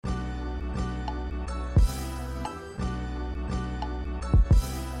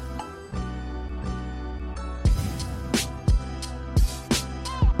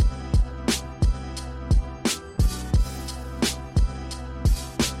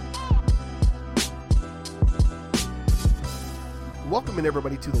Welcome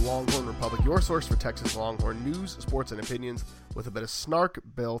everybody to the Longhorn Republic, your source for Texas Longhorn news, sports, and opinions with a bit of snark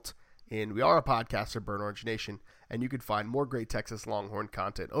built in. We are a podcast of Burnt Orange Nation, and you can find more great Texas Longhorn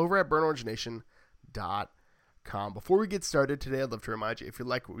content over at BurntOrangeNation.com. Before we get started today, I'd love to remind you, if you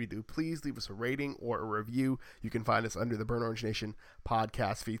like what we do, please leave us a rating or a review. You can find us under the Burnt Orange Nation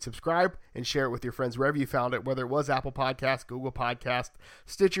podcast feed. Subscribe and share it with your friends wherever you found it, whether it was Apple Podcasts, Google Podcasts,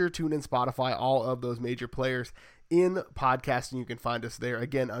 Stitcher, TuneIn, Spotify, all of those major players in podcasting. You can find us there,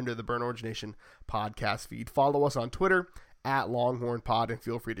 again, under the Burnt Orange Nation podcast feed. Follow us on Twitter at LonghornPod, and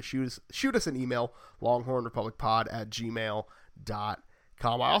feel free to shoot us an email, longhornrepublicpod@gmail.com.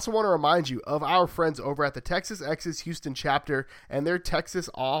 I also want to remind you of our friends over at the Texas Exes Houston chapter and their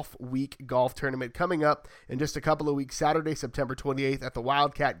Texas Off Week Golf Tournament coming up in just a couple of weeks, Saturday, September 28th at the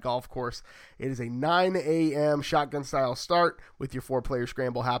Wildcat Golf Course. It is a 9 a.m. shotgun-style start with your four-player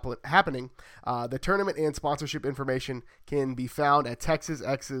scramble happening. The tournament and sponsorship information can be found at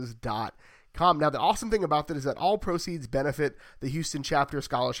texasexes.com. Now, the awesome thing about that is that all proceeds benefit the Houston Chapter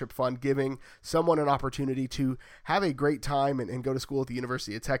Scholarship Fund, giving someone an opportunity to have a great time and go to school at the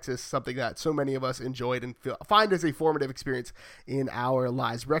University of Texas, something that so many of us enjoyed and find as a formative experience in our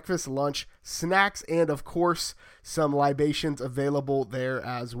lives. Breakfast, lunch, snacks, and, of course, some libations available there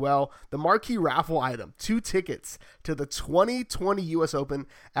as well. The marquee raffle item, 2 tickets to the 2020 U.S. Open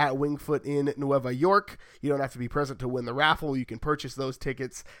at Winged Foot in Nueva York. You don't have to be present to win the raffle. You can purchase those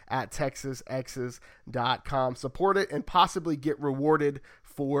tickets at texasexes.com. Support it and possibly get rewarded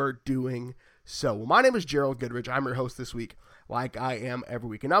for doing so. Well, my name is Gerald Goodrich. I'm your host this week, like I am every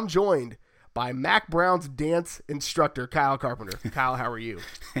week. And I'm joined by Mac Brown's dance instructor, Kyle Carpenter. Kyle, how are you?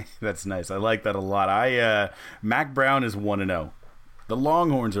 That's nice. I like that a lot. Mac Brown is 1-0. The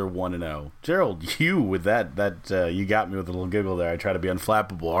Longhorns are 1-0. Gerald, you with that you got me with a little giggle there. I try to be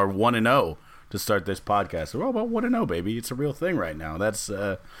unflappable. Are 1-0 to start this podcast. We're all about 1-0, baby. It's a real thing right now. That's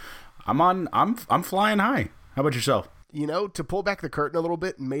I'm flying high. How about yourself? You know, to pull back the curtain a little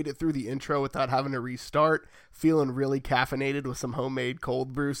bit and made it through the intro without having to restart, feeling really caffeinated with some homemade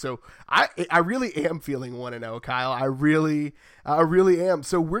cold brew. So I really am feeling 1-0, Kyle. I really am.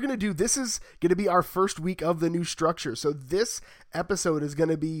 So we're going to do, this is going to be our first week of the new structure. So this episode is going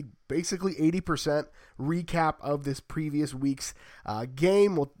to be basically 80% recap of this previous week's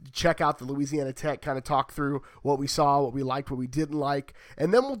game. We'll check out the Louisiana Tech, kind of talk through what we saw, what we liked, what we didn't like.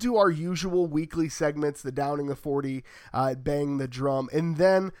 And then we'll do our usual weekly segments, the Downing the 40, Bang the Drum. And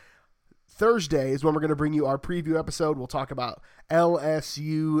then Thursday is when we're going to bring you our preview episode. We'll talk about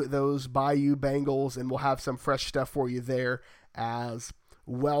LSU, those Bayou Bengals, and we'll have some fresh stuff for you there as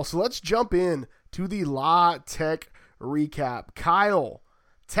well. So let's jump in to the La Tech recap. Kyle,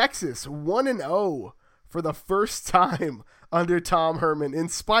 Texas 1-0 for the first time under Tom Herman, in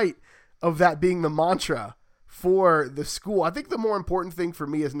spite of that being the mantra for the school. I think the more important thing for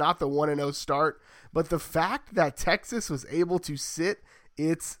me is not the 1-0 start, but the fact that Texas was able to sit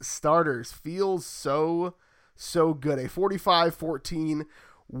its starters feels so good. A 45-14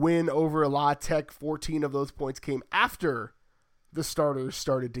 win over La Tech. 14 of those points came after the starters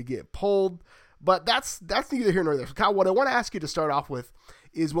started to get pulled. But that's neither here nor there. So, Kyle, what I want to ask you to start off with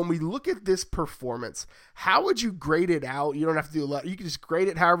is, when we look at this performance, how would you grade it out? You don't have to do a lot. You can just grade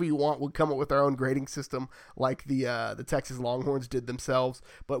it however you want. We'll come up with our own grading system like the Texas Longhorns did themselves.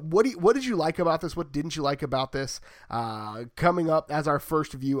 But what did you like about this? What didn't you like about this? Coming up as our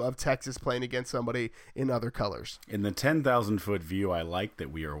first view of Texas playing against somebody in other colors. In the 10,000-foot view, I like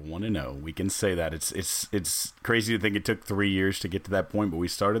that we are 1-0. We can say that. It's crazy to think it took 3 years to get to that point, but we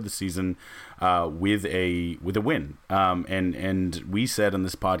started the season with a win. And we said on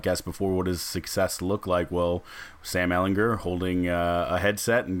this podcast before, what does success look like? Well, Sam Ehlinger holding a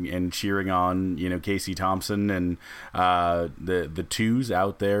headset and cheering on, Casey Thompson and the twos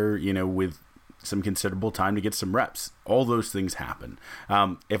out there, with some considerable time to get some reps. All those things happen.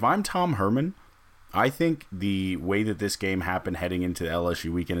 If I'm Tom Herman, I think the way that this game happened heading into the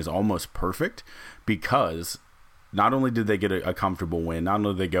LSU weekend is almost perfect, because not only did they get a comfortable win, not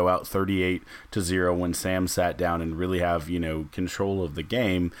only did they go out 38-0 when Sam sat down and really have, control of the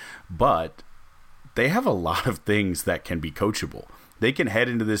game, but they have a lot of things that can be coachable. They can head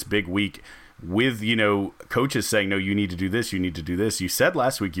into this big week with, coaches saying, no, you need to do this, you need to do this. You said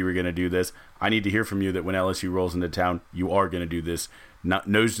last week you were going to do this. I need to hear from you that when LSU rolls into town, you are going to do this.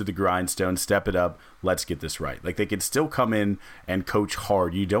 Nose to the grindstone, step it up, let's get this right. Like, they could still come in and coach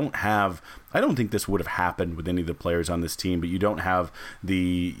hard. You don't have, I don't think this would have happened with any of the players on this team, but you don't have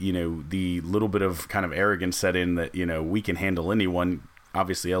the, the little bit of kind of arrogance set in that, we can handle anyone.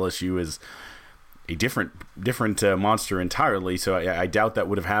 Obviously LSU is different monster entirely. So I doubt that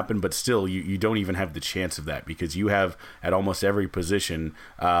would have happened, but still, you don't even have the chance of that because you have at almost every position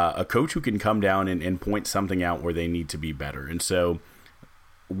a coach who can come down and point something out where they need to be better. And so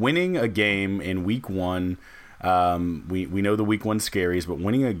winning a game in week one, we know the week one scaries, but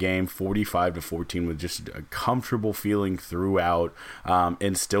winning a game 45-14 with just a comfortable feeling throughout,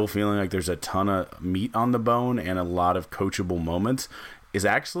 and still feeling like there's a ton of meat on the bone and a lot of coachable moments is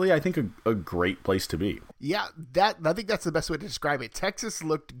actually, I think, a great place to be. Yeah, I think that's the best way to describe it. Texas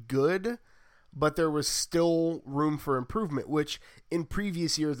looked good, but there was still room for improvement, which in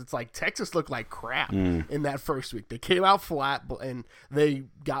previous years, it's like Texas looked like crap in that first week. They came out flat, and they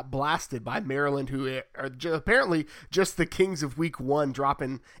got blasted by Maryland, who are apparently just the kings of week one,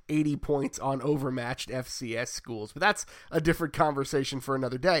 dropping 80 points on overmatched FCS schools. But that's a different conversation for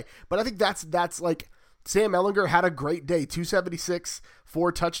another day. But I think that's like Sam Ehlinger had a great day, 276,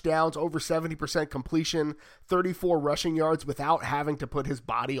 4 touchdowns, over 70% completion, 34 rushing yards without having to put his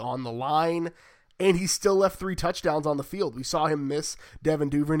body on the line. And he still left 3 touchdowns on the field. We saw him miss Devin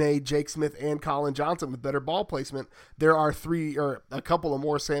Duvernay, Jake Smith, and Colin Johnson with better ball placement. There are a couple of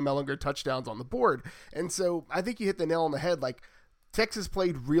more Sam Ehlinger touchdowns on the board. And so I think you hit the nail on the head. Like, Texas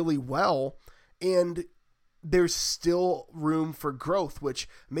played really well, and there's still room for growth, which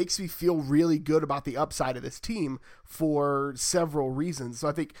makes me feel really good about the upside of this team for several reasons. So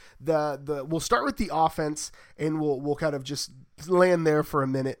I think we'll start with the offense, and we'll kind of just land there for a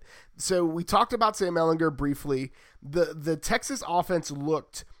minute. So we talked about Sam Ehlinger briefly. The Texas offense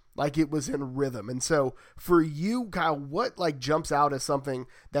looked like it was in rhythm. And so for you, Kyle, what jumps out as something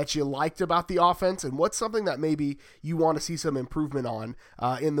that you liked about the offense, and what's something that maybe you want to see some improvement on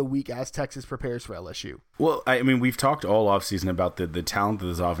in the week as Texas prepares for LSU? Well, I mean, we've talked all offseason about the talent that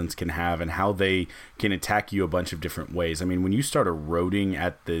this offense can have and how they can attack you a bunch of different ways. I mean, when you start eroding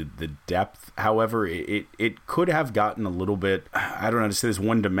at the depth, however, it could have gotten a little bit, I don't know how to say this,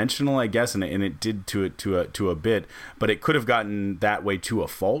 one-dimensional, I guess, and it did to a bit, but it could have gotten that way to a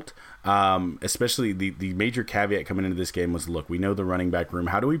fault. Especially the major caveat coming into this game was, look, we know the running back room.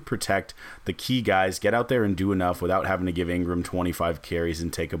 How do we protect the key guys, get out there and do enough without having to give Ingram 25 carries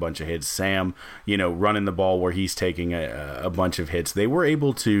and take a bunch of hits? Sam, running the ball where he's taking a bunch of hits. They were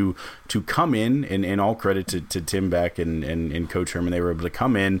able to come in, and all credit to Tim Beck and Coach Herman. They were able to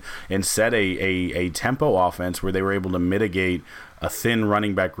come in and set a tempo offense where they were able to mitigate a thin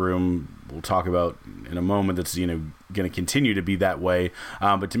running back room. We'll talk about in a moment that's going to continue to be that way,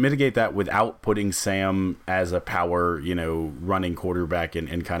 but to mitigate that without putting Sam as a power running quarterback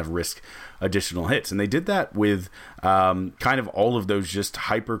and kind of risk additional hits. And they did that with kind of all of those just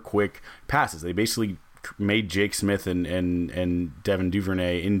hyper quick passes. They basically made Jake Smith and Devin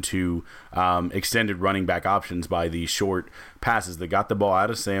Duvernay into extended running back options by the short passes that got the ball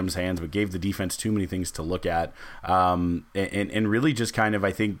out of Sam's hands but gave the defense too many things to look at, and really just kind of,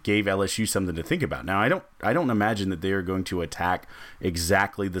 I think, gave LSU something to think about. Now, I don't imagine that they are going to attack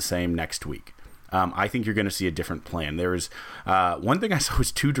exactly the same next week. I think you're going to see a different plan. There's one thing I saw was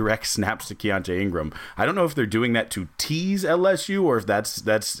 2 direct snaps to Keontae Ingram. I don't know if they're doing that to tease LSU or if that's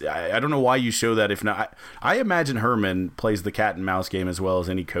I don't know why you show that. If not, I imagine Herman plays the cat and mouse game as well as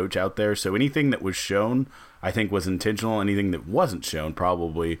any coach out there. So anything that was shown, I think, was intentional. Anything that wasn't shown,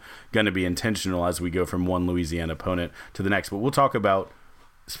 probably going to be intentional as we go from one Louisiana opponent to the next. But we'll talk about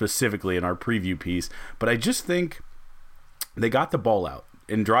specifically in our preview piece. But I just think they got the ball out.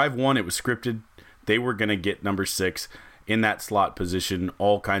 In drive 1, it was scripted. They were going to get number 6 in that slot position,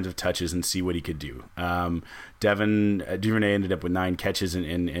 all kinds of touches, and see what he could do. Devin Duvernay ended up with 9 catches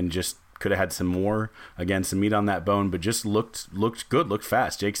and just could have had some more, again, some meat on that bone, but just looked good, looked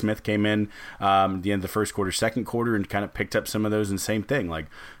fast. Jake Smith came in at the end of the first quarter, second quarter, and kind of picked up some of those, and same thing,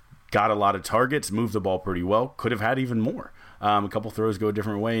 got a lot of targets, moved the ball pretty well, could have had even more. A couple throws go a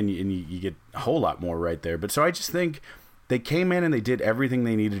different way, and you get a whole lot more right there. But so I just think they came in and they did everything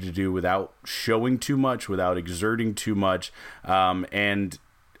they needed to do without showing too much, without exerting too much. And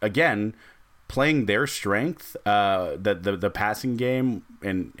again, playing their strength, the passing game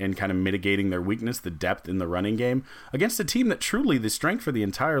and kind of mitigating their weakness, the depth in the running game, against a team that truly, the strength for the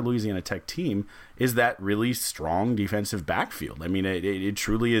entire Louisiana Tech team is that really strong defensive backfield. I mean, it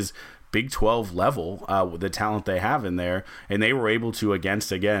truly is Big 12 level with the talent they have in there, and they were able to,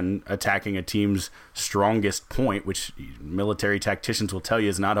 again, attacking a team's strongest point, which military tacticians will tell you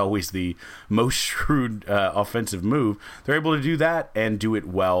is not always the most shrewd offensive move. They're able to do that and do it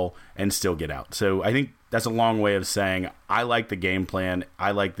well and still get out. So I think that's a long way of saying I like the game plan,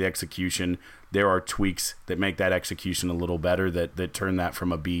 I like the execution. There are tweaks that make that execution a little better that turn that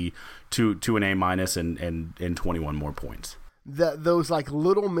from a B to an A- and 21 more points. those like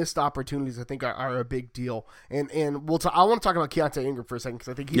little missed opportunities, I think, are a big deal. And I want to talk about Keaontay Ingram for a second,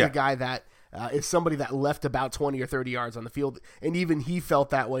 because I think he's a guy that is somebody that left about 20 or 30 yards on the field, and even he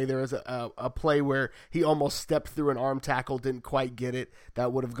felt that way. There was a play where he almost stepped through an arm tackle, didn't quite get it.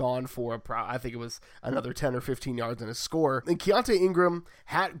 That would have gone for, I think it was another 10 or 15 yards and a score. And Keaontay Ingram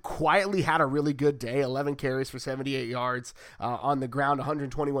quietly had a really good day, 11 carries for 78 yards on the ground,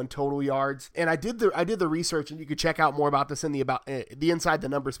 121 total yards. And I did the research, and you could check out more about this in the Inside the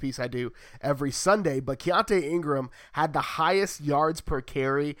Numbers piece I do every Sunday. But Keaontay Ingram had the highest yards per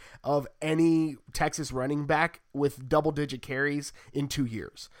carry of any Texas running back with double-digit carries in 2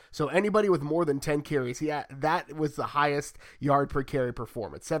 years. So anybody with more than 10 carries, that was the highest yard per carry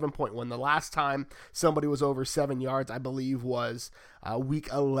performance, 7.1. The last time somebody was over 7 yards, I believe, was week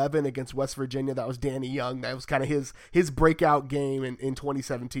 11 against West Virginia. That was Danny Young. That was kind of his breakout game in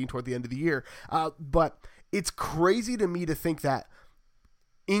 2017 toward the end of the year. But it's crazy to me to think that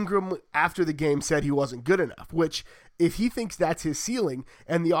Ingram, after the game, said he wasn't good enough, which, if he thinks that's his ceiling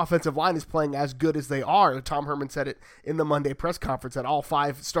and the offensive line is playing as good as they are, Tom Herman said it in the Monday press conference that all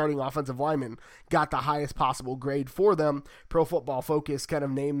 5 starting offensive linemen got the highest possible grade for them. Pro Football Focus kind of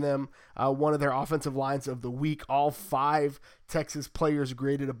named them one of their offensive lines of the week. All 5 Texas players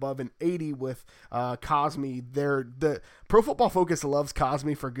graded above an 80 with Cosmi. The Pro Football Focus loves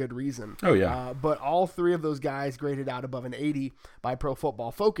Cosmi for good reason. Oh, yeah. But all 3 of those guys graded out above an 80 by Pro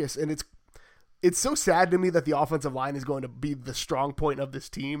Football Focus, and it's so sad to me that the offensive line is going to be the strong point of this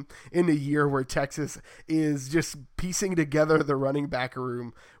team in a year where Texas is just piecing together the running back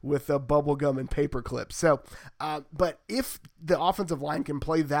room with a bubble gum and paper clips. So, but if the offensive line can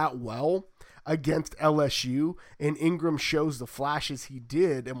play that well against LSU and Ingram shows the flashes he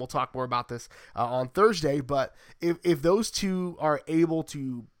did, and we'll talk more about this on Thursday, but if those two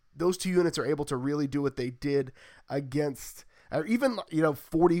units are able to really do what they did against, or even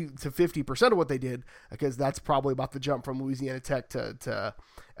 40 to 50% of what they did, because that's probably about the jump from Louisiana Tech to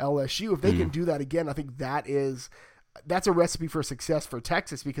LSU. If they can do that again, I think that's a recipe for success for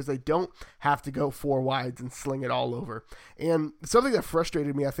Texas, because they don't have to go 4 wides and sling it all over. And something that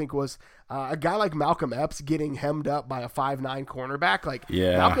frustrated me, I think, was a guy like Malcolm Epps getting hemmed up by a 5'9" cornerback.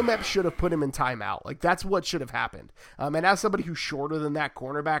 Malcolm Epps should have put him in timeout. Like, that's what should have happened. And as somebody who's shorter than that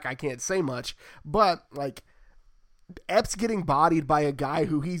cornerback, I can't say much, but Epps getting bodied by a guy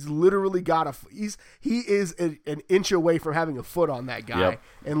who he's literally got he is an inch away from having a foot on that guy,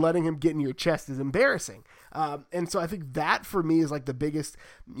 and letting him get in your chest is embarrassing. And so I think that for me is like the biggest,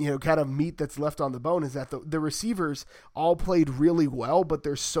 kind of meat that's left on the bone, is that the receivers all played really well, but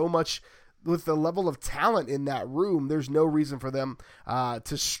there's so much with the level of talent in that room, there's no reason for them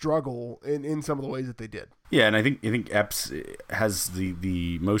to struggle in some of the ways that they did. Yeah, and I think Epps has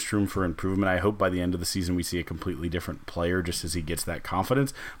the most room for improvement. I hope by the end of the season we see a completely different player, just as he gets that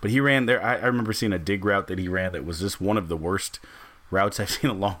confidence. But he ran there. I remember seeing a dig route that he ran that was just one of the worst routes I've seen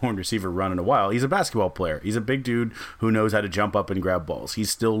a Longhorn receiver run in a while. He's a basketball player. He's a big dude who knows how to jump up and grab balls.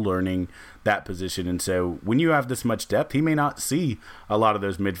 He's still learning that position. And so when you have this much depth, he may not see a lot of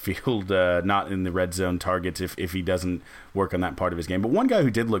those midfield, not in the red zone targets if he doesn't work on that part of his game. But one guy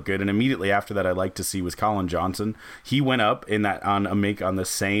who did look good, and immediately after that I like to see, was Colin Johnson. He went up on a make on the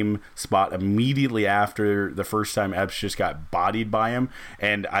same spot immediately after the first time Epps just got bodied by him,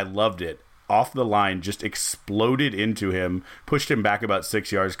 and I loved it. Off the line, just exploded into him, pushed him back about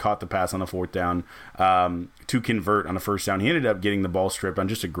 6 yards, caught the pass on the 4th down to convert on a 1st down. He ended up getting the ball stripped on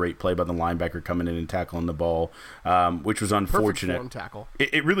just a great play by the linebacker coming in and tackling the ball, which was unfortunate. Perfect form tackle.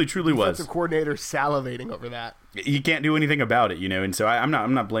 It really truly was. Defensive coordinator salivating over that. He can't do anything about it, and so I'm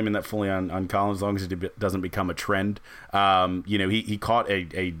not blaming that fully on Colin, as long as it doesn't become a trend. He caught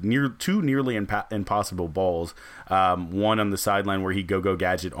two nearly impossible balls. One on the sideline where he go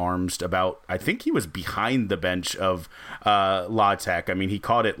gadget arms about, I think he was behind the bench of La Tech. I mean, he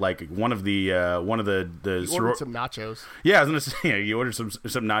caught it like one of the He ordered some nachos. Yeah, I was gonna say, he ordered some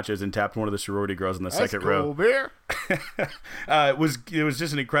nachos and tapped one of the sorority girls in the second row. Beer. It was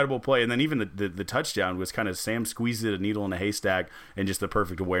just an incredible play, and then even the touchdown was kind of Sam squeezed it, a needle in a haystack, and just the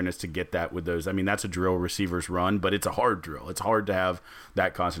perfect awareness to get that with those. I mean, that's a drill receivers run, but it's a hard drill. It's hard to have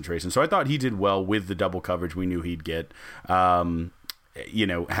that concentration. So I thought he did well with the double coverage we knew he'd get. Had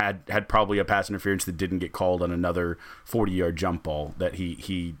probably a pass interference that didn't get called on another 40-yard jump ball that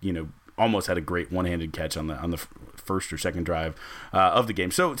he almost had a great one-handed catch on the first or second drive of the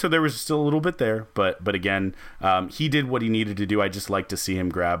game. So there was still a little bit there, but again, he did what he needed to do. I just like to see him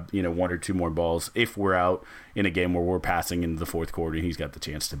grab, one or two more balls if we're out in a game where we're passing into the fourth quarter and he's got the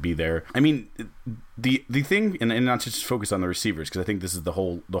chance to be there. I mean, the thing, and not to just focus on the receivers, because I think this is the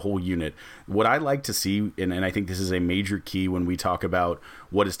whole unit. What I like to see, and I think this is a major key when we talk about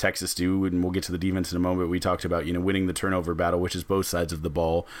what does Texas do, and we'll get to the defense in a moment. We talked about, winning the turnover battle, which is both sides of the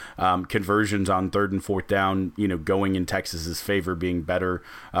ball. Conversions on third and fourth down, going in Texas's favor, being better,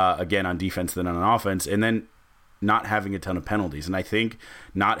 again, on defense than on offense. And then not having a ton of penalties. And I think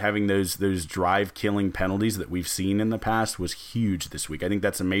not having those drive-killing penalties that we've seen in the past was huge this week. I think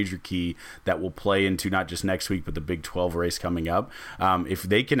that's a major key that will play into not just next week, but the Big 12 race coming up. If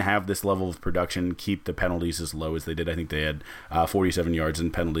they can have this level of production, keep the penalties as low as they did. I think they had 47 yards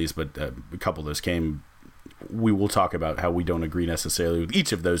in penalties, but a couple of those came. We will talk about how we don't agree necessarily with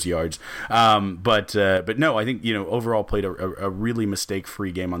each of those yards. But no, I think, overall played a really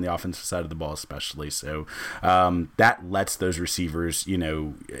mistake-free game on the offensive side of the ball, especially. So that lets those receivers,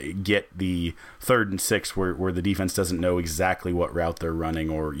 get the 3rd and 6 where the defense doesn't know exactly what route they're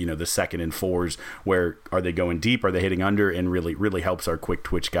running, or, the 2nd and 4s where are they going deep, are they hitting under, and really helps our quick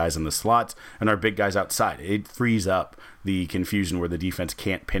twitch guys in the slots and our big guys outside. It frees up the confusion where the defense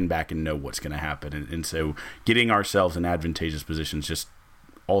can't pin back and know what's going to happen. And so getting ourselves in advantageous positions just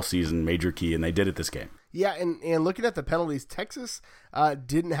all season, major key, and they did it this game. Yeah, and looking at the penalties, Texas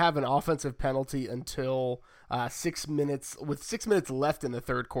didn't have an offensive penalty until 6 minutes. With 6 minutes left in the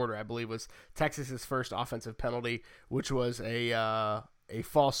third quarter, I believe, was Texas's first offensive penalty, which was a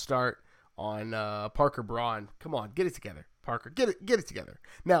false start on Parker Braun. Come on, get it together, Parker. Get it together.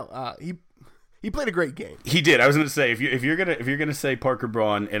 Now, he played a great game. He did. I was going to say, if you're gonna say Parker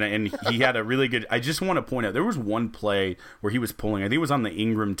Braun, and he had a really good. I just want to point out there was one play where he was pulling. I think it was on the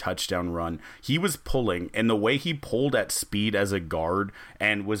Ingram touchdown run. He was pulling, and the way he pulled at speed as a guard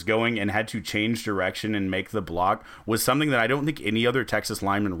and was going and had to change direction and make the block was something that I don't think any other Texas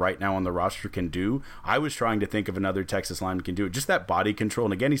lineman right now on the roster can do. I was trying to think of another Texas lineman can do it. Just that body control,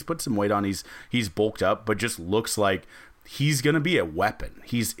 and again, he's put some weight on. He's bulked up, but just looks like he's going to be a weapon.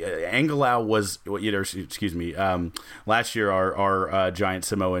 He's Angilau was, last year our giant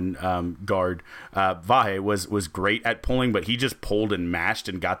Samoan guard Vahe was great at pulling, but he just pulled and mashed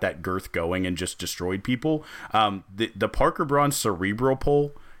and got that girth going and just destroyed people. The Parker Braun cerebral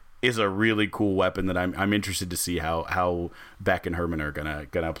pull is a really cool weapon that I'm interested to see how Beck and Herman are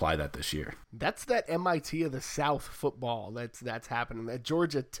gonna apply that this year. That's that MIT of the South football that's happening. That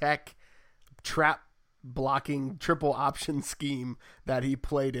Georgia Tech trap blocking triple option scheme that he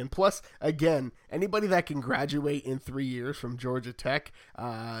played in. Plus, again, anybody that can graduate in 3 years from Georgia Tech,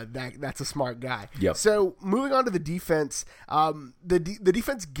 that's a smart guy. Yep. So moving on to the defense, the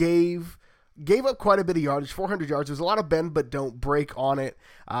defense gave up quite a bit of yardage, 400 yards. There's a lot of bend but don't break on it.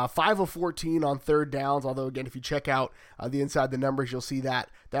 5 of 14 on third downs, although, again, if you check out the inside the numbers, you'll see that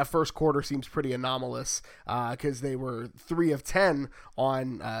first quarter seems pretty anomalous because they were 3 of 10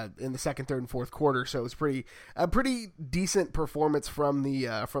 on in the second, third, and fourth quarter. So it was a pretty decent performance from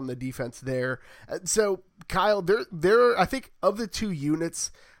the defense there. So, Kyle, there I think of the two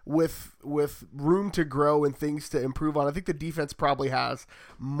units with room to grow and things to improve on, I think the defense probably has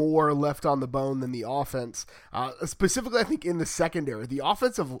more left on the bone than the offense. Specifically, I think in the secondary,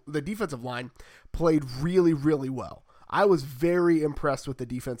 the defensive line played really, really well. I was very impressed with the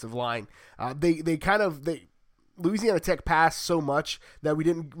defensive line. Louisiana Tech passed so much that we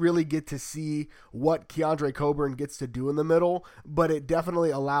didn't really get to see what Keandre Coburn gets to do in the middle, but it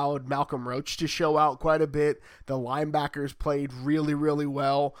definitely allowed Malcolm Roach to show out quite a bit. The linebackers played really, really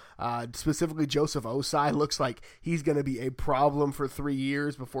well. Specifically, Joseph Osai looks like he's going to be a problem for 3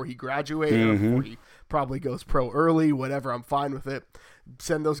 years before he graduates, or before he probably goes pro early, whatever. I'm fine with it.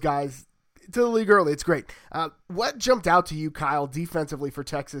 Send those guys to the league early. It's great. What jumped out to you, Kyle, defensively for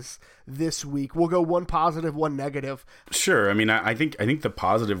Texas this week? We'll go one positive, one negative. Sure. I mean, I think the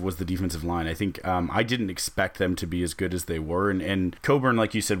positive was the defensive line. I think I didn't expect them to be as good as they were. And Coburn,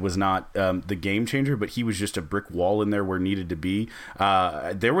 like you said, was not the game changer, but he was just a brick wall in there where it needed to be.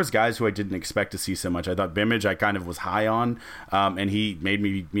 There was guys who I didn't expect to see so much. I thought Bimage I kind of was high on, and he made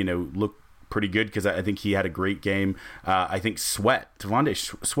me, look pretty good because I think he had a great game. I think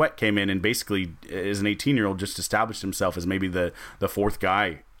Devontae Sweat came in and basically, as an 18-year-old, just established himself as maybe the fourth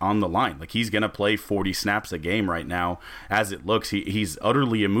guy on the line. Like, he's going to play 40 snaps a game right now. As it looks, he's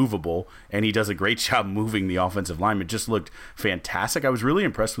utterly immovable, and he does a great job moving the offensive line. It just looked fantastic. I was really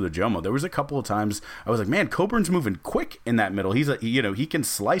impressed with Ajomo. There was a couple of times I was like, man, Coburn's moving quick in that middle. He's he can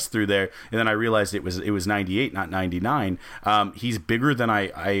slice through there. And then I realized it was 98, not 99. He's bigger than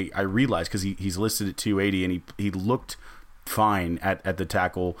I realized, because he's listed at 280, and he looked fine at the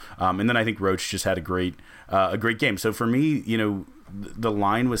tackle. And then I think Roach just had a great game. So for me, the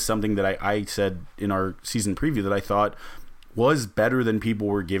line was something that I said in our season preview that I thought was better than people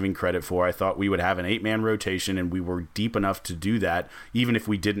were giving credit for. I thought we would have an 8-man rotation, and we were deep enough to do that, even if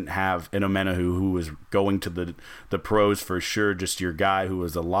we didn't have an Omenihu who was going to the pros for sure, just your guy who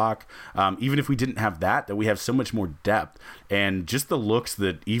was a lock. Even if we didn't have that we have so much more depth, and just the looks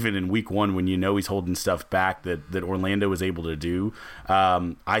that even in week 1, when he's holding stuff back, that Orlando was able to do,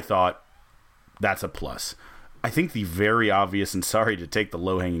 I thought that's a plus. I think the very obvious, and sorry to take the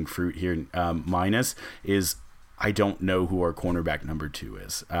low-hanging fruit here, minus, is I don't know who our cornerback number 2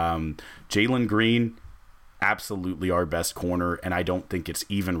 is. Jalen Green, absolutely our best corner, and I don't think it's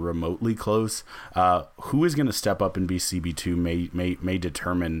even remotely close. Who is going to step up and be CB2 may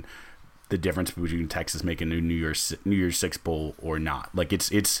determine the difference between Texas making a New Year's Six Bowl or not. Like,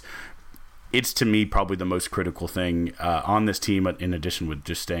 it's to me probably the most critical thing on this team, in addition with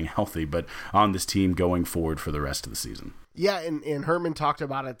just staying healthy, but on this team going forward for the rest of the season. Yeah, and Herman talked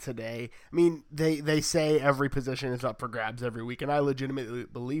about it today. I mean, they say every position is up for grabs every week, and I legitimately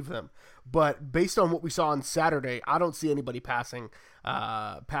believe them. But based on what we saw on Saturday, I don't see anybody passing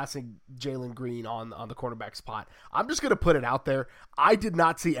Jalen Green on the quarterback spot. I'm just going to put it out there. I did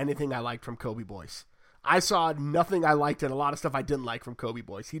not see anything I liked from Kobe Boyce. I saw nothing I liked, and a lot of stuff I didn't like from Kobe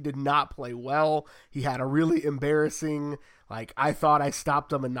Boyce. He did not play well. He had a really embarrassing, I thought I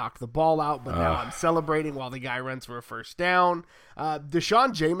stopped him and knocked the ball out, but now I'm celebrating while the guy runs for a first down.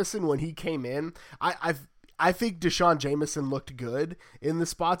 Deshaun Jameson, when he came in, I think Deshaun Jameson looked good in the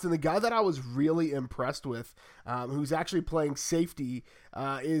spots, and the guy that I was really impressed with, who's actually playing safety,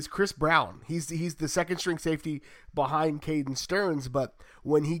 is Chris Brown. He's the second string safety behind Caden Stearns, but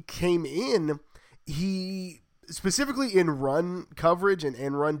when he came in, he specifically in run coverage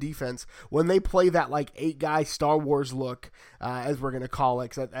and run defense, when they play that 8-guy Star Wars look, as we're going to call it,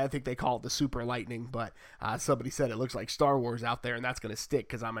 because I think they call it the Super Lightning, but somebody said it looks like Star Wars out there, and that's going to stick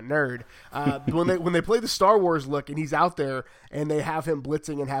because I'm a nerd. When they play the Star Wars look and he's out there and they have him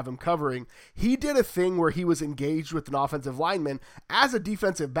blitzing and have him covering, he did a thing where he was engaged with an offensive lineman as a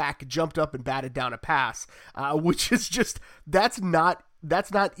defensive back, jumped up and batted down a pass, which is just, that's not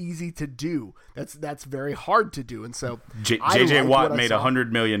easy to do. That's very hard to do. And so J.J. Watt made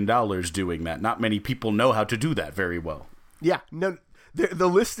 $100 million doing that. Not many people know how to do that very well. Yeah, no, the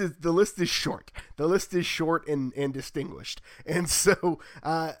list is short. The list is short and distinguished. And so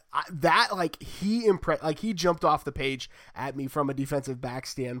he jumped off the page at me from a defensive back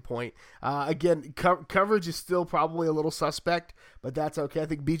standpoint. Again, coverage is still probably a little suspect, but that's okay. I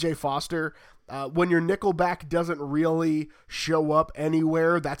think B.J. Foster, when your nickelback doesn't really show up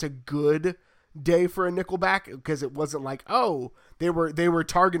anywhere, that's a good day for a nickelback, because it wasn't like, oh, they were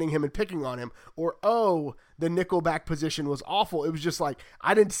targeting him and picking on him, or oh, the nickelback position was awful. It was just like,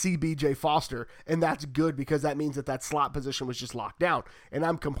 I didn't see BJ Foster, and that's good, because that means that slot position was just locked down, and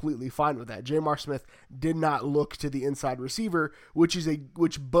I'm completely fine with that. Jamar Smith did not look to the inside receiver, which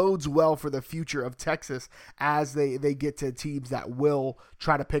bodes well for the future of Texas as they get to teams that will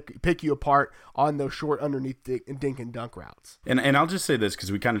try to pick you apart on those short underneath dink and dunk routes. And I'll just say this,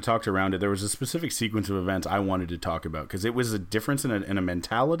 because we kind of talked around it. There was a specific sequence of events I wanted to talk about, because it was a difference in a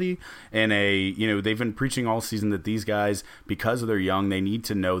mentality, and they've been preaching all season that these guys, because they're young, they need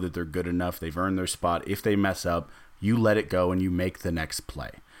to know that they're good enough. They've earned their spot. If they mess up, you let it go and you make the next play.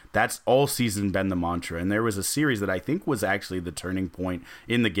 That's all season been the mantra. And there was a series that I think was actually the turning point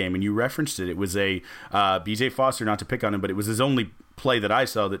in the game, and you referenced it. It was a BJ Foster, not to pick on him, but it was his only play that I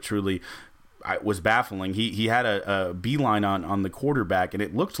saw that truly was baffling. He had a beeline on the quarterback, and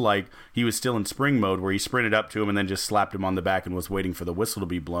it looked like he was still in spring mode, where he sprinted up to him and then just slapped him on the back and was waiting for the whistle to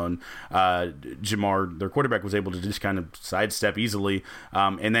be blown. Jamar, their quarterback, was able to just kind of sidestep easily,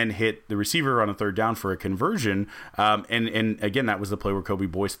 and then hit the receiver on a third down for a conversion. And again, that was the play where Kobe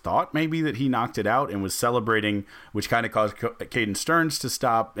Boyce thought maybe that he knocked it out and was celebrating, which kind of caused Caden Stearns to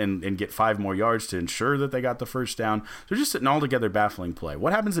stop and get 5 more yards to ensure that they got the first down. So just an altogether baffling play.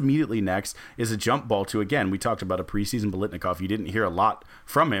 What happens immediately next is a jump ball to, again, we talked about a preseason Biletnikoff. You didn't hear a lot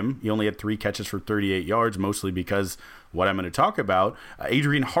from him. He only had 3 catches for 38 yards, mostly because what I'm going to talk about,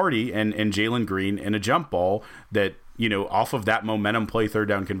 Adrian Hardy and Jalen Green in a jump ball that, off of that momentum play, third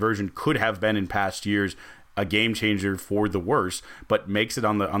down conversion, could have been in past years a game changer for the worse, but makes it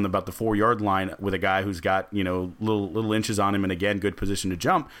on the about the 4-yard line with a guy who's got little inches on him, and again good position to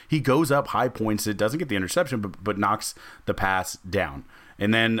jump. He goes up high points. It doesn't get the interception, but knocks the pass down.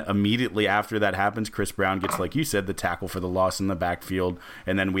 And then immediately after that happens, Chris Brown gets, like you said, the tackle for the loss in the backfield.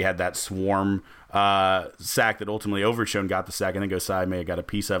 And then we had that swarm sack that ultimately Overshown got the sack, and then Gosai may have got a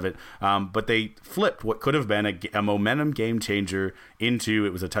piece of it. But they flipped what could have been a momentum game changer into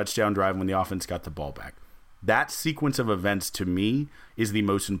it was a touchdown drive when the offense got the ball back. That sequence of events, to me, is the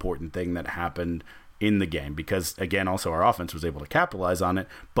most important thing that happened in the game, because again, also our offense was able to capitalize on it,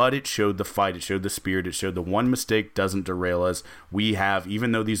 but it showed the fight, it showed the spirit, it showed the one mistake doesn't derail us. We have,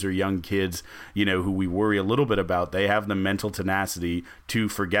 even though these are young kids, who we worry a little bit about, they have the mental tenacity to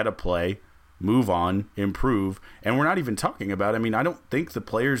forget a play, move on, improve. And we're not even talking about, I don't think the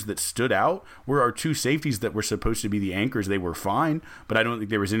players that stood out were our two safeties that were supposed to be the anchors. They were fine, but I don't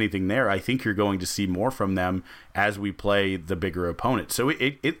think there was anything there. I think you're going to see more from them as we play the bigger opponent. So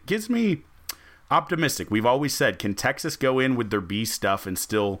it gives me optimistic. We've always said, can Texas go in with their B stuff and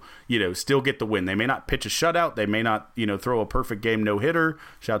still get the win? They may not pitch a shutout. They may not, throw a perfect game no-hitter.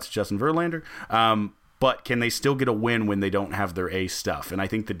 Shouts to Justin Verlander. But can they still get a win when they don't have their A stuff? And I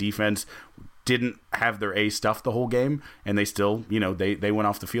think the defense didn't have their A stuff the whole game, and they still, they went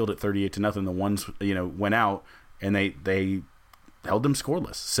off the field at 38-0. The ones, went out, and they held them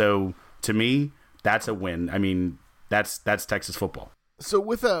scoreless. So to me, that's a win. That's Texas football. So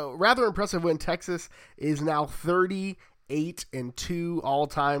with a rather impressive win, Texas is now 38-2 all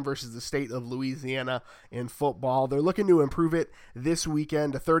time versus the state of Louisiana in football. They're looking to improve it this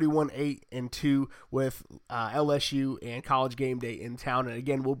weekend to 31-8-2 with LSU and College Game Day in town. And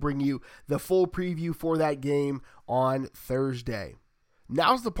again, we'll bring you the full preview for that game on Thursday.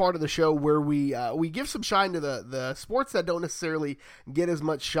 Now's the part of the show where we give some shine to the sports that don't necessarily get as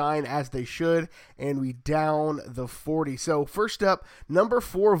much shine as they should, and we down the 40. So first up, number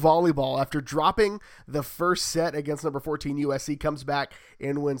 4 volleyball. After dropping the first set against number 14 USC, comes back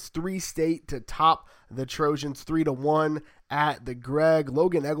and wins 3-state to top the Trojans 3-1 at the Greg.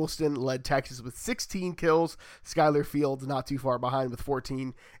 Logan Eggleston led Texas with 16 kills. Skylar Fields not too far behind with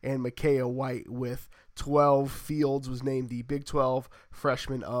 14, and Micaiah White with 12. Fields was named the Big 12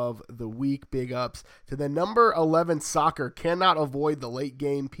 Freshman of the Week. Big ups to the number 11 soccer. Cannot avoid the late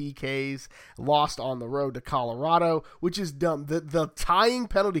game PKs. Lost on the road to Colorado, which is dumb. The tying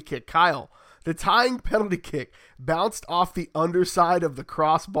penalty kick, Kyle. The tying penalty kick bounced off the underside of the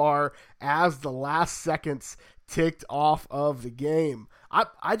crossbar as the last seconds ticked off of the game.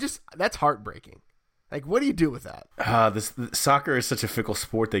 That's heartbreaking. Like, what do you do with that? Soccer is such a fickle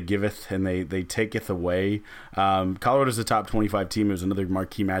sport. They giveth and they taketh away. Colorado's a top 25 team. It was another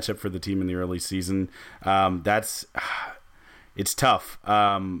marquee matchup for the team in the early season. It's tough. It's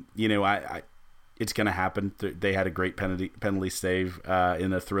going to happen. They had a great penalty save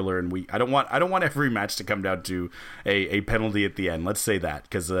in a thriller, and I don't want every match to come down to a penalty at the end. Let's say that,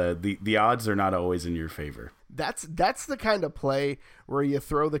 because the odds are not always in your favor. That's the kind of play where you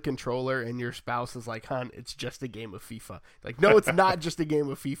throw the controller and your spouse is like, "Hon, it's just a game of FIFA." Like, no, it's not just a game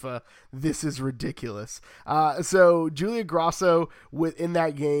of FIFA. This is ridiculous. So Julia Grosso in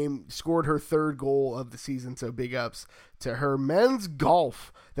that game scored her 3rd goal of the season. So big ups to her. Men's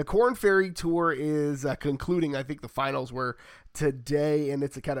golf. The Korn Ferry Tour is concluding. I think the finals were today, and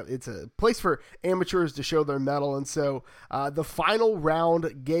it's a place for amateurs to show their mettle. And so the final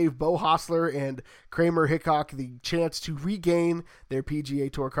round gave Bo Hostler and Kramer Hickok the chance to regain their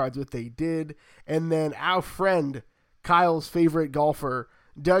PGA Tour cards, what they did. And then our friend, Kyle's favorite golfer,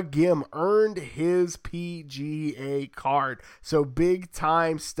 Doug Ghim, earned his PGA card. So big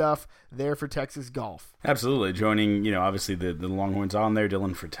time stuff there for Texas golf. Absolutely. Joining, obviously the Longhorns on there,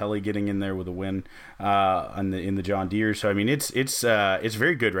 Dylan Fratelli getting in there with a win in the John Deere. So, it's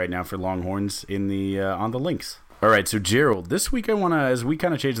very good right now for Longhorns on the links. All right. So Gerald, this week I want to, as we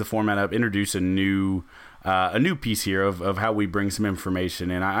kind of change the format up, introduce a new piece here of how we bring some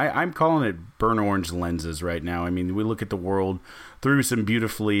information. And I'm calling it burnt orange lenses right now. We look at the world through some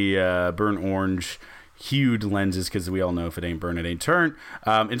beautifully burnt orange hued lenses, because we all know if it ain't burnt, it ain't turned.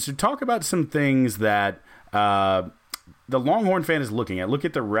 And so talk about some things that the Longhorn fan is looking at. Look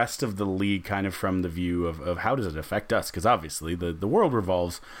at the rest of the league kind of from the view of how does it affect us? Because obviously the world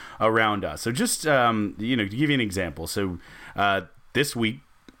revolves around us. So just, to give you an example. So this week,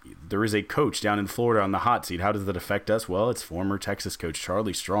 there is a coach down in Florida on the hot seat. How does that affect us? Well, it's former Texas coach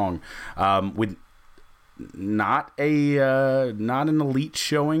Charlie Strong, with not an elite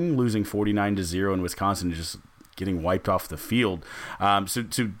showing, losing 49-0 in Wisconsin, just getting wiped off the field. So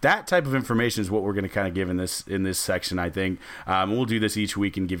that type of information is what we're going to kind of give in this section, I think. We'll do this each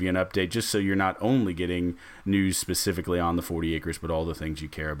week and give you an update, just so you're not only getting news specifically on the 40 acres, but all the things you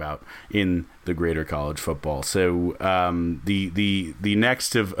care about in the greater college football. So the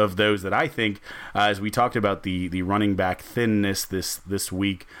next of those that I think, as we talked about the running back thinness this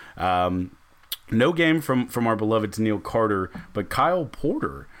week, no game from our beloved Neil Carter, but Kyle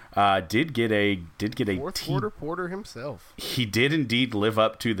Porter did get a fourth quarter Porter himself. He did indeed live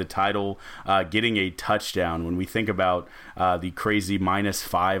up to the title, getting a touchdown. When we think about the crazy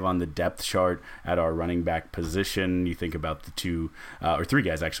 -5 on the depth chart at our running back position, you think about the two or three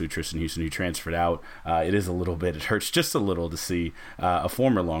guys, actually, Tristan Houston, who transferred out. It hurts just a little to see a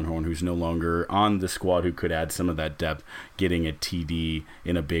former Longhorn who's no longer on the squad, who could add some of that depth, getting a TD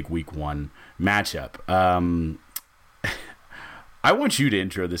in a big week 1 matchup. I want you to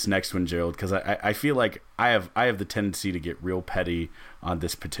intro this next one, Gerald, because I feel like I have the tendency to get real petty on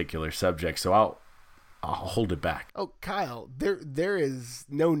this particular subject, so I'll hold it back. Oh, Kyle, there is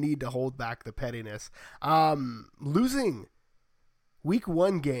no need to hold back the pettiness. Losing week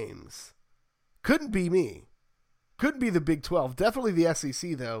 1 games couldn't be me. Couldn't be the Big 12. Definitely the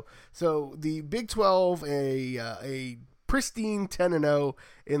SEC, though. So the Big 12, a pristine 10-0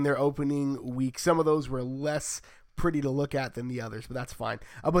 in their opening week. Some of those were less pretty to look at than the others, but that's fine.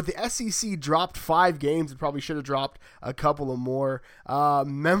 But the SEC dropped 5 games and probably should have dropped a couple of more.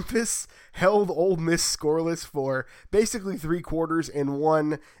 Memphis held Ole Miss scoreless for basically 3 quarters and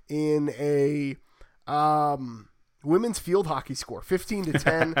won in a women's field hockey score,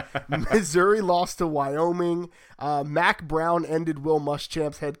 15-10. Missouri lost to Wyoming. Mac Brown ended Will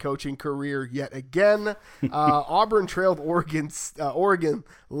Muschamp's head coaching career yet again. Auburn trailed Oregon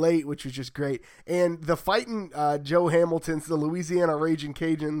late, which was just great. And the fighting Joe Hamiltons, the Louisiana Raging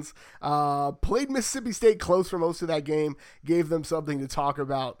Cajuns, played Mississippi State close for most of that game, gave them something to talk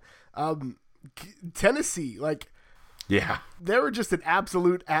about. Tennessee, they were just an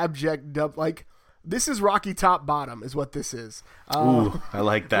absolute abject dub. This is Rocky Top Bottom, is what this is. Ooh, I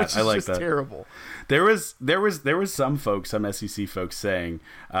like that. Which is just terrible. There was some SEC folks saying,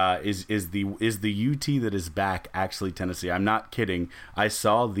 is the UT that is back actually Tennessee? I'm not kidding. I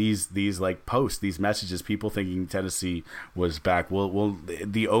saw these posts, these messages, people thinking Tennessee was back. Well,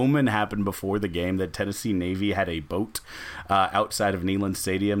 the omen happened before the game that Tennessee Navy had a boat outside of Neyland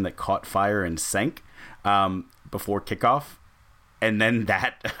Stadium that caught fire and sank before kickoff. And then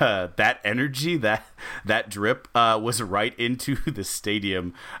that energy, that drip was right into the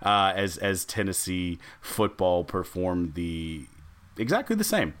stadium as Tennessee football performed exactly the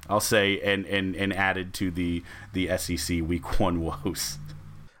same, I'll say, and added to the SEC Week 1 woes.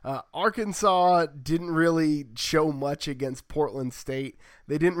 Arkansas didn't really show much against Portland State.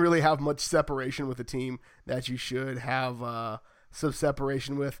 They didn't really have much separation with a team that you should have some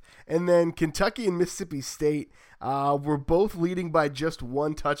separation with. And then Kentucky and Mississippi State were both leading by just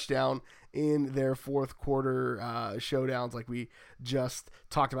 1 touchdown in their fourth quarter showdowns, like we just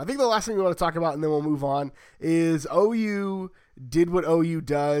talked about. I think the last thing we want to talk about, and then we'll move on, is OU did what OU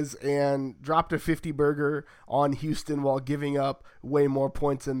does and dropped a 50-burger on Houston while giving up way more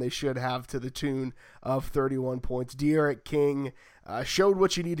points than they should have, to the tune of 31 points. De'Aaron King showed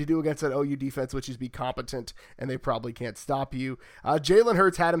what you need to do against that OU defense, which is be competent, and they probably can't stop you. Jalen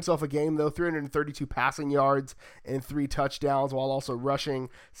Hurts had himself a game, though, 332 passing yards and 3 touchdowns, while also rushing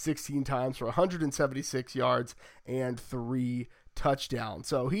 16 times for 176 yards and 3 touchdowns.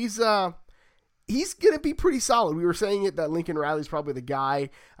 So he's going to be pretty solid. We were saying it that Lincoln Riley's probably the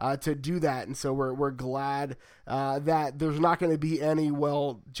guy to do that, and so we're glad that there's not going to be any,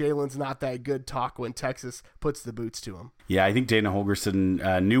 Jalen's not that good talk when Texas puts the boots to him. Yeah, I think Dana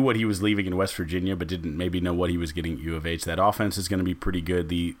Holgorsen knew what he was leaving in West Virginia, but didn't maybe know what he was getting at U of H. That offense is going to be pretty good.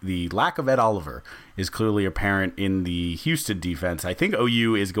 The lack of Ed Oliver is clearly apparent in the Houston defense. I think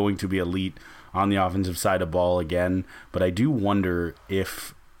OU is going to be elite on the offensive side of ball again, but I do wonder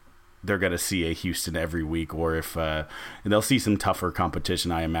if they're going to see a Houston every week, or if they'll see some tougher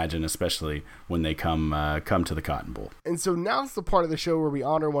competition, I imagine, especially when they come to the Cotton Bowl. And so now's the part of the show where we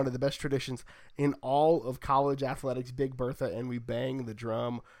honor one of the best traditions in all of college athletics, Big Bertha, and we bang the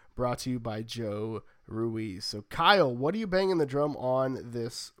drum, brought to you by Joe Ruiz. So, Kyle, what are you banging the drum on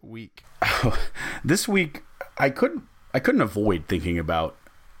this week? This week, I couldn't avoid thinking about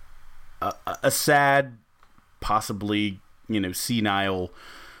a sad, possibly, senile,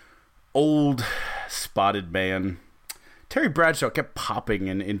 old spotted man. Terry Bradshaw kept popping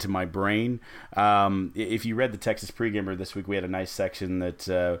into my brain. If you read the Texas Pregamer this week, we had a nice section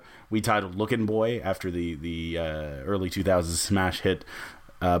that we titled "Lookin' Boy" after the early 2000s smash hit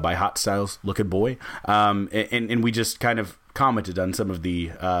by Hot Styles, Lookin' Boy. And we just kind of commented on some of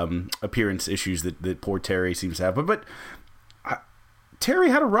the appearance issues that poor Terry seems to have. But Terry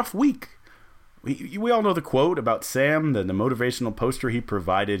had a rough week. We all know the quote about Sam, the motivational poster he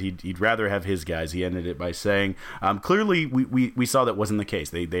provided. He'd rather have his guys. He ended it by saying, clearly we saw that wasn't the case.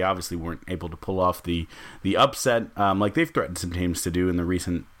 They obviously weren't able to pull off the upset like they've threatened some teams to do in the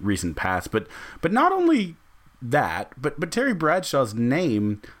recent past. But not only that, but Terry Bradshaw's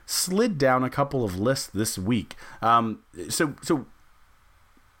name slid down a couple of lists this week. So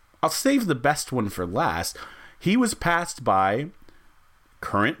I'll save the best one for last. He was passed by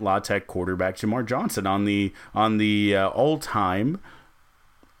current La Tech quarterback Jamar Johnson on the all-time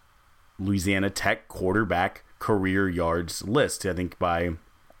Louisiana Tech quarterback career yards list. I think by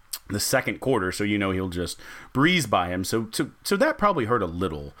the second quarter, so he'll just breeze by him. So that probably hurt a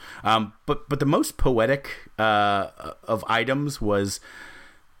little. But the most poetic of items was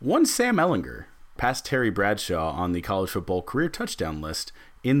one Sam Ehlinger passed Terry Bradshaw on the college football career touchdown list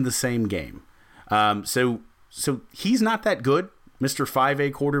in the same game. So he's not that good. Mr.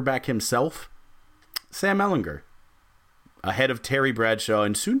 5A quarterback himself, Sam Ehlinger, ahead of Terry Bradshaw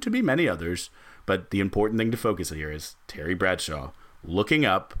and soon to be many others. But the important thing to focus here is Terry Bradshaw looking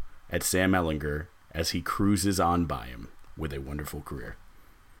up at Sam Ehlinger as he cruises on by him with a wonderful career.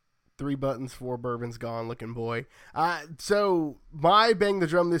 3 buttons, 4 bourbons gone, Lookin' Boy. So my bang the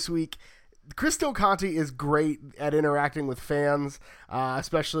drum this week, Chris Del Conte is great at interacting with fans,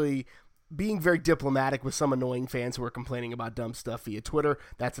 especially being very diplomatic with some annoying fans who are complaining about dumb stuff via Twitter.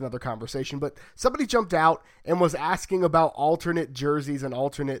 That's another conversation. But somebody jumped out and was asking about alternate jerseys and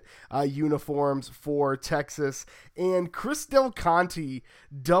alternate uniforms for Texas. And Chris Del Conte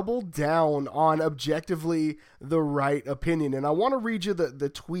doubled down on objectively the right opinion. And I want to read you the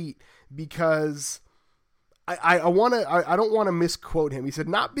tweet because I don't want to misquote him. He said,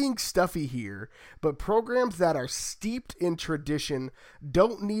 "Not being stuffy here, but programs that are steeped in tradition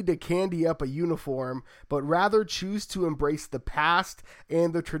don't need to candy up a uniform, but rather choose to embrace the past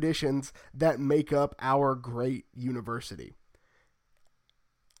and the traditions that make up our great university."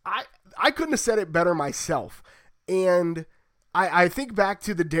 I couldn't have said it better myself. And I think back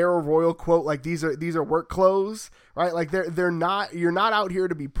to the Darrell Royal quote, like these are work clothes, right? Like you're not out here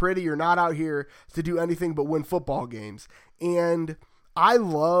to be pretty. You're not out here to do anything but win football games. And I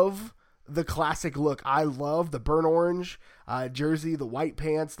love the classic look. I love the burnt orange jersey, the white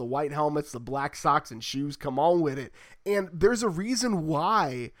pants, the white helmets, the black socks and shoes. Come on with it. And there's a reason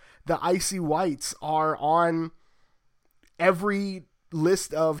why the icy whites are on every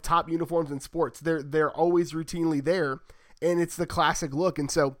list of top uniforms in sports. They're always routinely there. And it's the classic look. And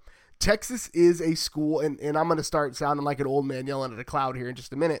so Texas is a school, and I'm going to start sounding like an old man yelling at a cloud here in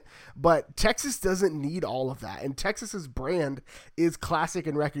just a minute, but Texas doesn't need all of that. And Texas's brand is classic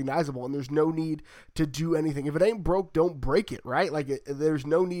and recognizable, and there's no need to do anything. If it ain't broke, don't break it, right? Like there's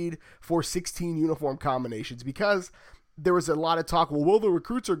no need for 16 uniform combinations, because there was a lot of talk, well, the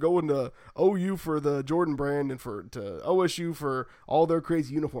recruits are going to OU for the Jordan brand and to OSU for all their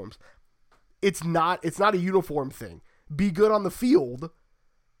crazy uniforms. It's not a uniform thing. Be good on the field,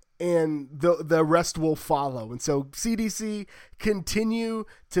 and the rest will follow. And so CDC, continue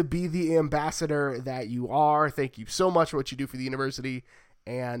to be the ambassador that you are. Thank you so much for what you do for the university,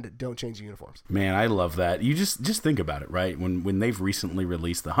 and don't change the uniforms. Man, I love that. You just think about it, right? When they've recently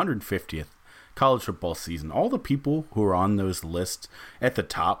released the 150th college football season, all the people who are on those lists at the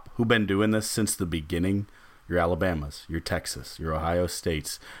top who've been doing this since the beginning, your Alabamas, your Texas, your Ohio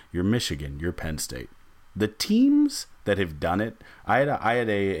States, your Michigan, your Penn State. The teams that have done it, I had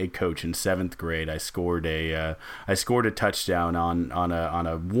a coach in 7th grade. I scored a touchdown on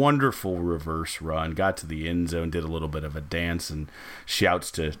a wonderful reverse run. Got to the end zone, did a little bit of a dance, and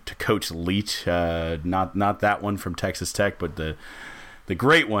shouts to Coach Leach. Not that one from Texas Tech, but the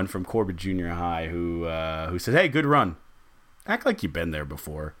great one from Corbett Junior High, who said, "Hey, good run. Act like you've been there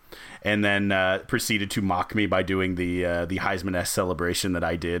before," and then proceeded to mock me by doing the Heisman-esque celebration that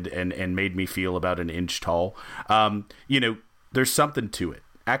I did, and made me feel about an inch tall. There's something to it.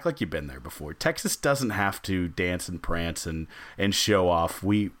 Act like you've been there before. Texas doesn't have to dance and prance and show off.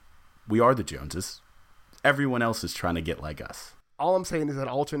 We are the Joneses. Everyone else is trying to get like us. All I'm saying is that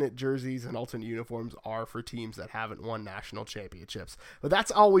alternate jerseys and alternate uniforms are for teams that haven't won national championships. But that's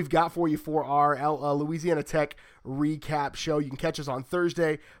all we've got for you for our Louisiana Tech recap show. You can catch us on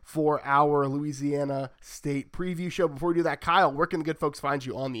Thursday for our Louisiana State preview show. Before we do that, Kyle, where can the good folks find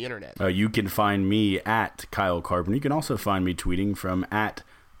you on the internet? You can find me at Kyle Carpenter. You can also find me tweeting from at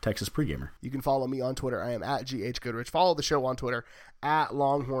Texas Pregamer. You can follow me on Twitter. I am at GH Goodrich. Follow the show on Twitter at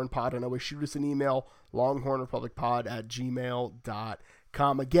LonghornPod. And always shoot us an email, longhornrepublicpod@gmail.com.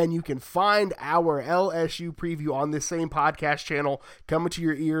 Again, you can find our LSU preview on this same podcast channel coming to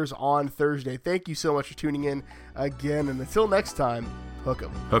your ears on Thursday. Thank you so much for tuning in again, and until next time, hook 'em.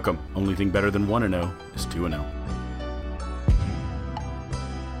 Hook 'em. Only thing better than 1-0 is 2-0.